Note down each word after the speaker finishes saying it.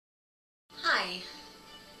Hi,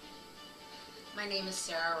 my name is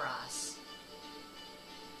Sarah Ross.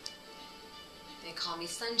 They call me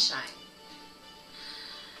Sunshine.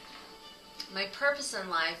 My purpose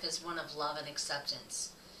in life is one of love and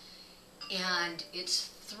acceptance. And it's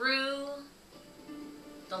through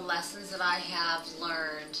the lessons that I have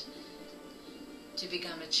learned to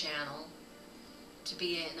become a channel, to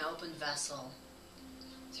be an open vessel,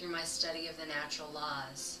 through my study of the natural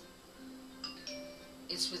laws.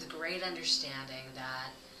 It's with great understanding that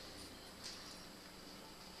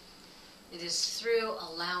it is through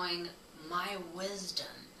allowing my wisdom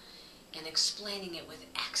and explaining it with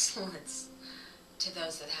excellence to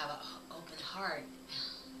those that have an open heart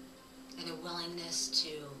and a willingness to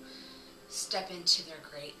step into their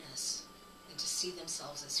greatness and to see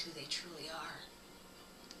themselves as who they truly are,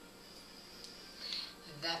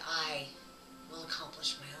 that I will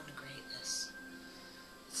accomplish my own greatness.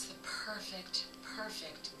 It's the perfect,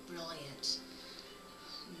 brilliant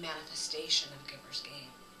manifestation of Giver's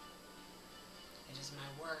Game. It is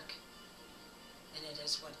my work, and it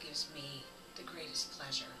is what gives me the greatest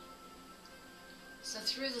pleasure. So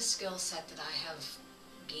through the skill set that I have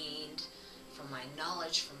gained from my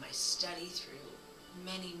knowledge, from my study, through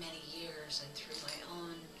many years, and through my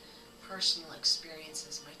own personal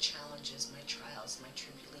experiences, my challenges, my trials, my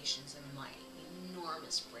tribulations, and my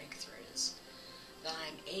enormous breakthroughs, that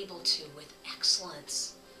I'm able to, with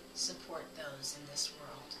excellence, support those in this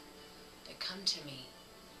world that come to me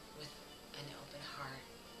with an open heart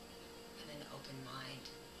and an open mind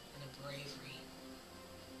and a bravery.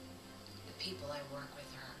 The people I work with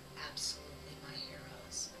are absolutely my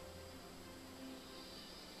heroes.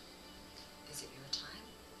 Is it your time?